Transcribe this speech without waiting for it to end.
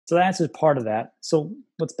So that answers part of that. So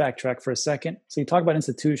let's backtrack for a second. So you talk about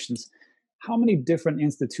institutions. How many different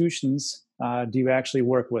institutions do you actually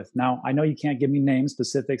work with? Now, I know you can't give me names,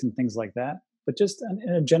 specifics, and things like that, but just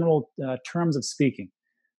in a general terms of speaking,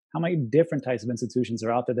 how many different types of institutions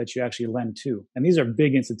are out there that you actually lend to? And these are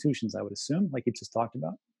big institutions, I would assume, like you just talked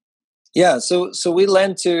about. Yeah, so we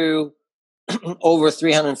lend to over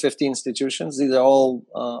 350 institutions. These are all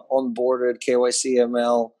onboarded, KYC,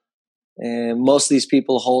 ML. And most of these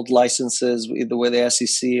people hold licenses either with the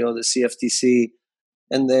SEC or the CFTC.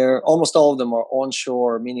 And almost all of them are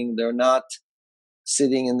onshore, meaning they're not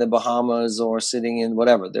sitting in the Bahamas or sitting in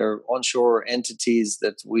whatever. They're onshore entities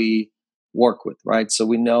that we work with, right? So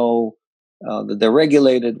we know that they're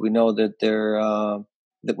regulated. We know that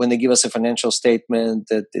that when they give us a financial statement,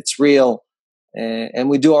 that it's real, and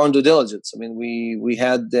we do our own due diligence. I mean, we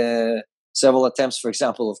had several attempts, for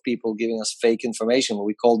example, of people giving us fake information. Where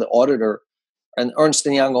we called the auditor, an Ernst &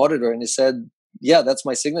 Young auditor, and he said, "Yeah, that's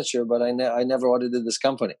my signature, but I never audited this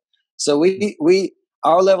company." So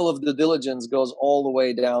our level of due diligence goes all the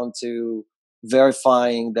way down to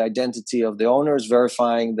verifying the identity of the owners,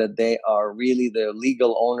 verifying that they are really the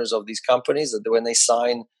legal owners of these companies, that when they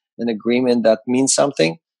sign an agreement that means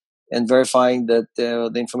something, and verifying that the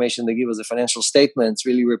information they give us, the financial statements,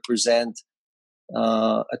 really represent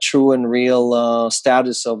a true and real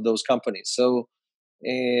status of those companies. So,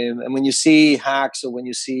 and when you see hacks or when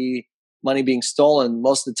you see money being stolen,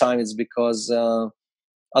 most of the time it's because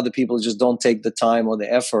other people just don't take the time or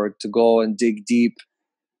the effort to go and dig deep.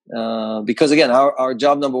 Because again, our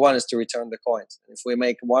job number one is to return the coins. If we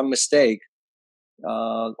make one mistake,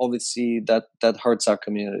 obviously that hurts our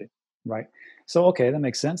community. Right. So, okay, that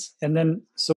makes sense. And then, so